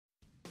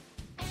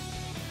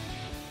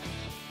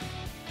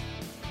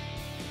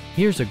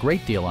Here's a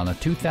great deal on a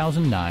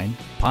 2009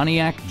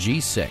 Pontiac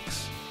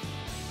G6.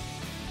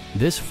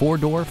 This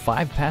four-door,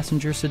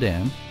 five-passenger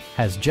sedan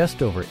has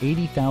just over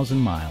 80,000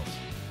 miles.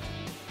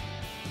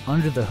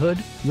 Under the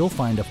hood, you'll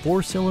find a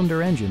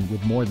four-cylinder engine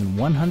with more than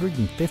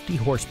 150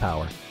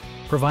 horsepower,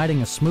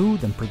 providing a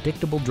smooth and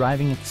predictable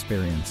driving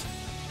experience.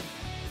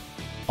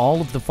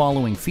 All of the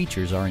following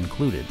features are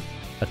included: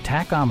 a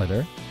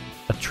tachometer,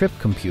 a trip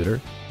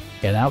computer,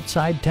 an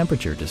outside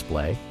temperature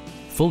display,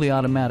 fully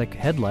automatic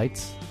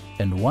headlights,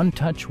 and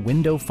one-touch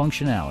window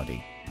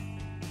functionality.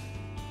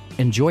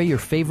 Enjoy your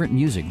favorite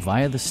music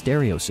via the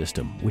stereo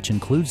system, which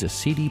includes a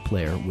CD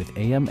player with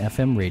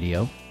AM/FM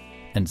radio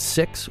and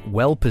 6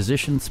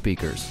 well-positioned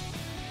speakers.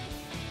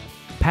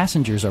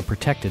 Passengers are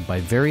protected by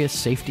various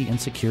safety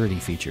and security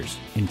features,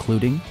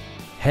 including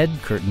head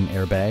curtain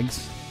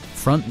airbags,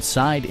 front and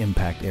side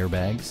impact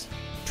airbags,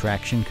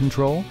 traction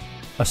control,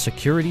 a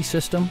security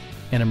system,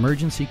 an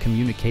emergency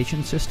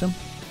communication system,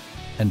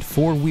 and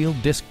four-wheel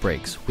disc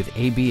brakes with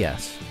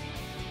ABS.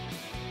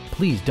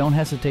 Please don't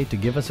hesitate to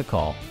give us a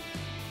call.